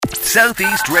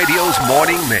Southeast Radio's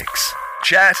morning mix.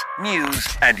 Chat, news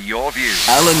and your views.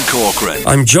 Alan Corcoran.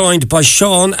 I'm joined by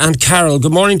Sean and Carol.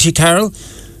 Good morning to you, Carol.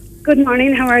 Good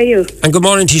morning, how are you? And good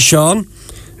morning to you, Sean.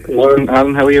 Good morning,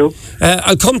 Alan, how are you?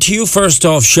 I'll come to you first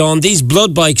off, Sean. These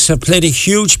blood bikes have played a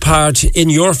huge part in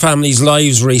your family's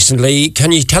lives recently.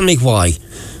 Can you tell me why?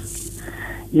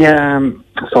 Yeah,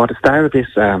 so at the start of this,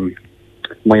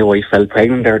 my wife fell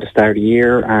pregnant there at the start of the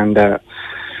year,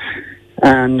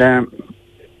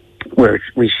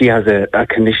 she has a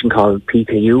condition called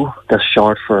PKU. That's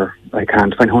short for, I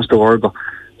can't pronounce the word, but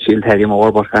she'll tell you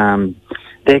more. But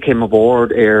they came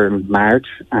aboard here in March,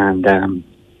 and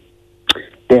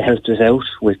they helped us out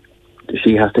with.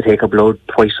 She has to take her blood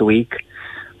twice a week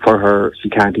for her. She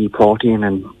can't eat protein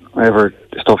and whatever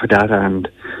stuff like that, and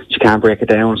she can't break it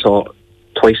down. So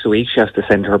twice a week she has to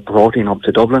send her protein up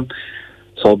to Dublin.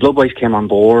 So Blood Boys came on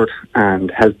board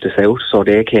and helped us out. So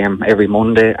they came every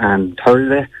Monday and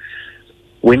Thursday.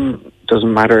 Wind,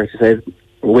 doesn't matter, it said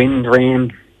wind,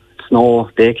 rain, snow,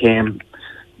 they came.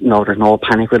 No, there's no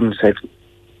panic with them.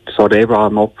 So they brought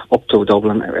them up to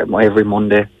Dublin every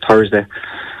Monday, Thursday,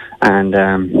 and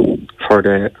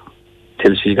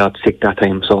till she got sick that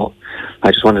time. So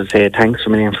I just wanted to say thanks a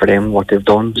million for them, what they've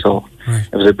done. So right.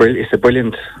 It's a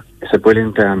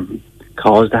brilliant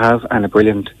cause to have, and a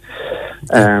brilliant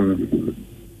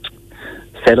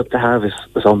setup to have. Is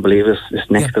unbelievable. It's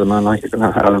next to the man, like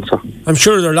Alan. So I'm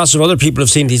sure there are lots of other people who've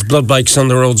seen these blood bikes on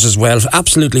the roads as well.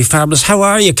 Absolutely fabulous. How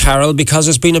are you, Carol? Because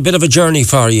it's been a bit of a journey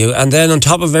for you, and then on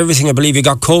top of everything, I believe you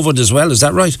got COVID as well. Is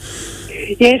that right?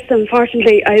 Yes,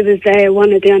 unfortunately, I was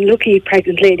one of the unlucky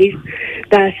pregnant ladies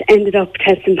that ended up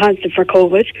testing positive for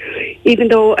COVID, even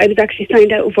though I was actually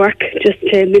signed out of work just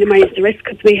to minimise the risk,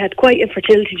 because we had quite a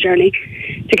fertility journey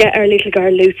to get our little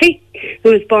girl Lucy,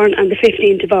 who was born on the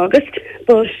 15th of August.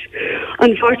 But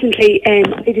unfortunately, I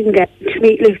didn't get to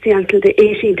meet Lucy until the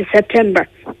 18th of September.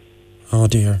 Oh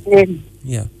dear.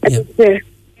 The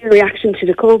reaction to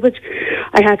the COVID,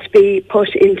 I had to be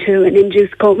put into an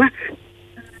induced coma.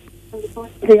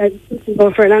 Unfortunately, I was thinking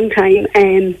about for a long time,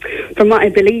 from what I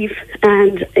believe,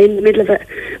 and in the middle of it,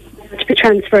 I had to be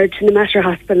transferred to the Mater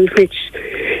Hospital, which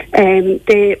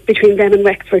between them and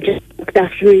Wexford just looked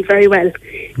after me very well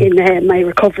in my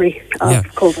recovery of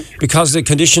COVID. Because the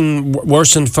condition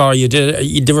worsened for you,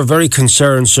 they were very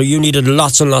concerned, so you needed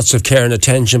lots and lots of care and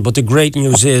attention. But the great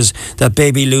news is that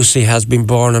baby Lucy has been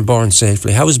born, and born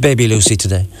safely. How is baby Lucy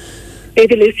today?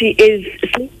 Baby Lucy is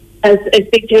asleep as a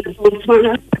big gentleman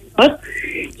tomorrow.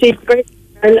 She's a great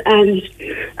girl, and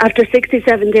after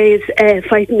 67 days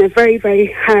fighting a very,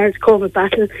 very hard COVID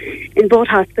battle in both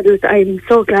hospitals, I'm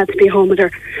so glad to be home with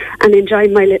her and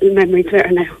enjoying my little memories with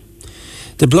her now.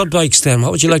 The blood bikes then,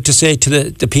 what would you like to say to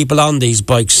the people on these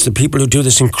bikes, the people who do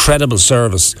this incredible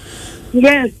service?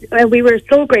 Yes, we were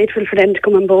so grateful for them to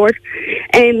come on board.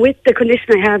 With the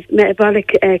condition I have,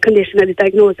 metabolic condition I was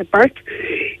diagnosed at birth,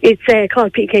 it's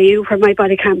called PKU, where my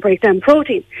body can't break down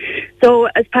protein. So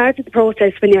as part of the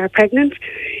process when you are pregnant,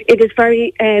 it's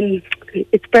very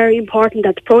important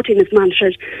that the protein is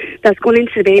monitored that's going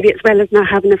into the baby, as well as not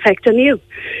having an effect on you.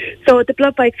 So the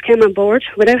blood bikes came on board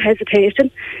without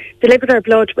hesitation, delivered our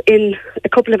blood in a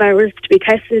couple of hours to be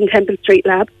tested in Temple Street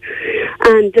Lab,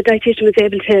 and the dietitian was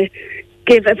able to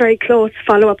give a very close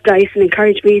follow-up diet and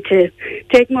encourage me to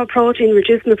take more protein,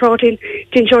 reduce my protein,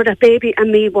 to ensure that baby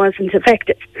and me wasn't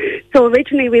affected. So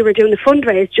originally we were doing a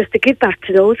fundraise just to give back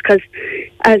to those, because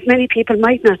as many people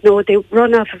might not know, they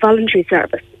run off a voluntary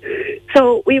service.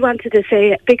 So we wanted to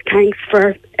say a big thanks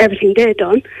for everything they'd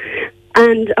done.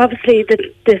 And obviously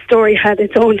the story had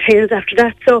its own tales after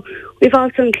that. So we've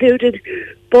also included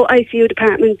both ICU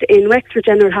departments in Wexford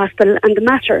General Hospital and the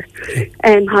Mater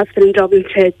Hospital in Dublin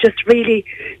to just really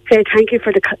say thank you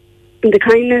for the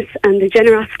kindness and the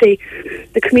generosity.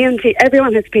 The community,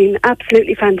 everyone has been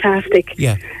absolutely fantastic.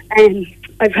 Yeah.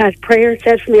 I've had prayer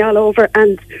said for me all over,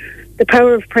 and the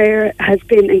power of prayer has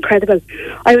been incredible.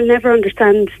 I will never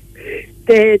understand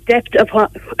the depth of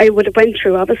what I would have went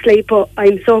through, obviously, but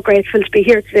I'm so grateful to be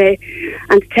here today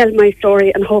and to tell my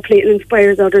story, and hopefully it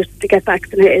inspires others to get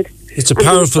vaccinated. It's a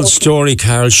powerful story,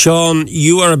 Carol. Sean,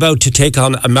 you are about to take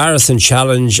on a marathon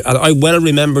challenge, and I well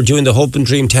remember doing the Hope and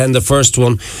Dream 10, the first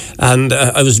one, and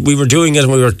we were doing it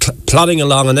and we were plodding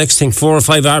along, and next thing 4 or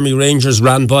 5 Army Rangers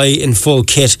ran by in full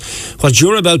kit. What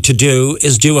you're about to do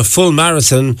is do a full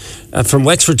marathon from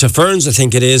Wexford to Ferns, I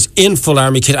think it is, in full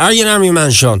Army kit. Are you an Army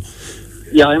man, Sean?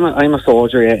 Yeah, I'm a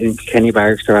soldier in Kenny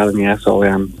Barracks, Alan, yeah, so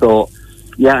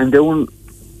yeah, I'm doing.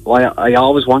 I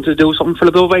always wanted to do something for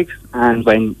the Blue Bikes, and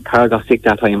when Carl got sick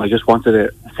that time, I just wanted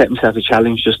to set myself a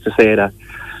challenge just to say that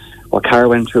what Cara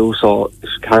went through. So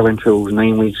Cara went through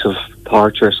 9 weeks of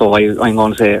torture. So I'm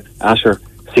going to say, Asher,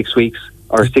 6 weeks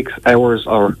or 6 hours,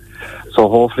 or so.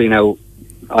 Hopefully now,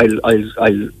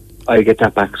 I'll get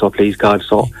that back. So please God.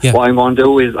 So what I'm going to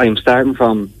do is I'm starting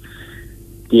from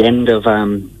the end of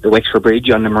the Wexford Bridge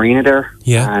on the marina there,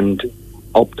 and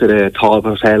up to the Tall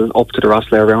Hotel, up to the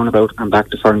Rosslare roundabout, and back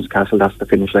to Ferns Castle. That's the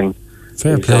finish line.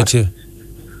 Fair play to you.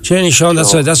 Jenny, Sean,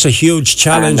 that's a huge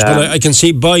challenge, but I can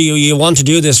see by you want to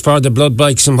do this for the Blood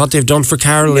Bikes and what they've done for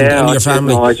Carol and your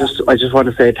family. I just want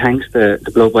to say thanks to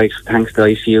the Blood Bikes, thanks to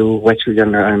ICU, Wexford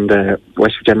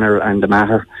General and the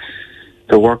Mater.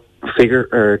 The work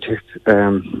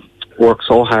work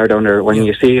so hard down there. When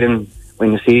you see it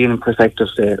in perspective,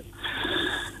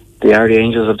 they are the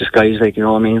angels of the skies, like, you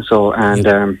know what I mean. So, and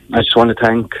I just want to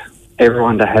thank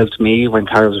everyone that helped me when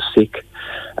Carol was sick.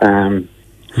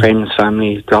 Friends,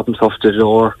 family, dropping stuff to the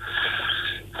door,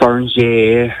 Ferns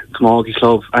GAA, Camogie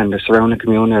Club, and the surrounding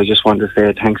community. I just want to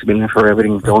say thanks a million for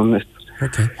everything you've done.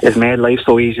 It's made life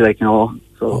so easy, like, you know.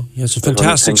 So it's a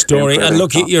fantastic story. And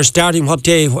look, you're starting what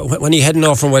day? When are you heading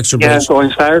off from Wexford Bridge? Yeah, so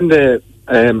I'm starting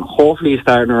hopefully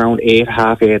starting around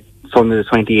 8:30, Sunday the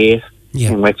 28th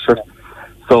in Wexford.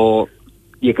 So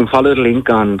you can follow the link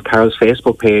on Carol's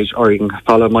Facebook page, or you can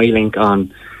follow my link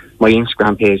on my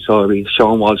Instagram page. So it'll be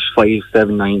Sean Walsh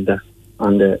 579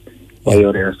 on the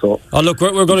bio there. So look,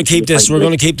 we're going to keep this. We're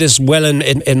going to keep this well in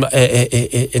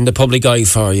the public eye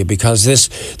for you, because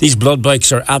these Blood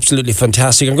Bikes are absolutely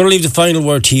fantastic. I'm going to leave the final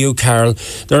word to you, Carol.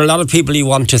 There are a lot of people you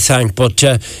want to thank, but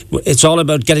it's all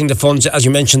about getting the funds. As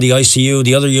you mentioned, the ICU,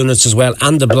 the other units as well,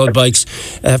 and the Blood Bikes.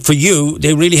 For you,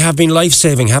 they really have been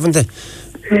life-saving, haven't they?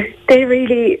 They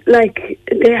really,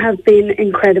 they have been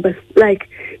incredible.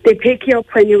 They pick you up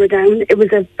when you were down. It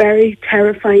was a very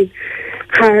terrifying,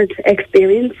 hard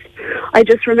experience. I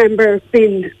just remember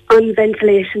being on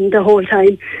ventilation the whole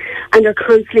time, and they're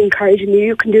constantly encouraging you,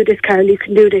 you can do this, Carol, you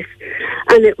can do this.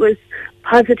 And it was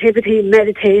positivity,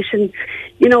 meditation,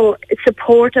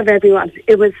 support of everyone.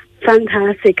 It was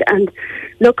fantastic, and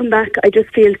looking back, I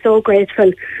just feel so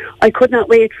grateful. I could not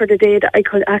wait for the day that I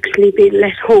could actually be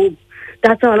let home.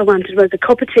 That's all I wanted, was a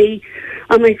cup of tea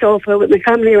on my sofa with my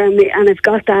family around me, and I've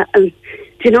got that. And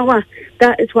do you know what?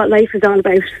 That is what life is all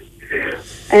about.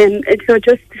 So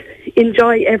just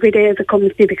enjoy every day as it comes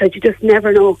to you, because you just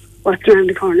never know what's around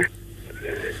the corner.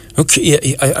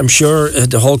 Okay, I'm sure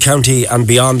the whole county and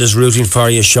beyond is rooting for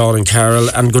you, Sean and Carol,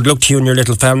 and good luck to you and your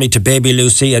little family, to baby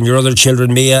Lucy and your other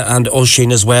children, Mia and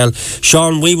Oisin as well.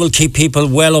 Sean, we will keep people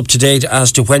well up to date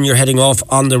as to when you're heading off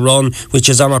on the run, which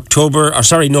is on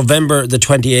November the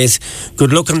 28th.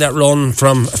 Good luck on that run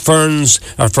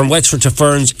from Wexford to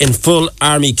Ferns in full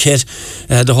army kit.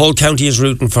 The whole county is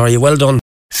rooting for you. Well done.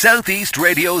 Southeast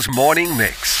Radio's morning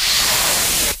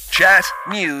mix. Chat,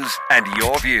 news and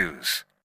your views.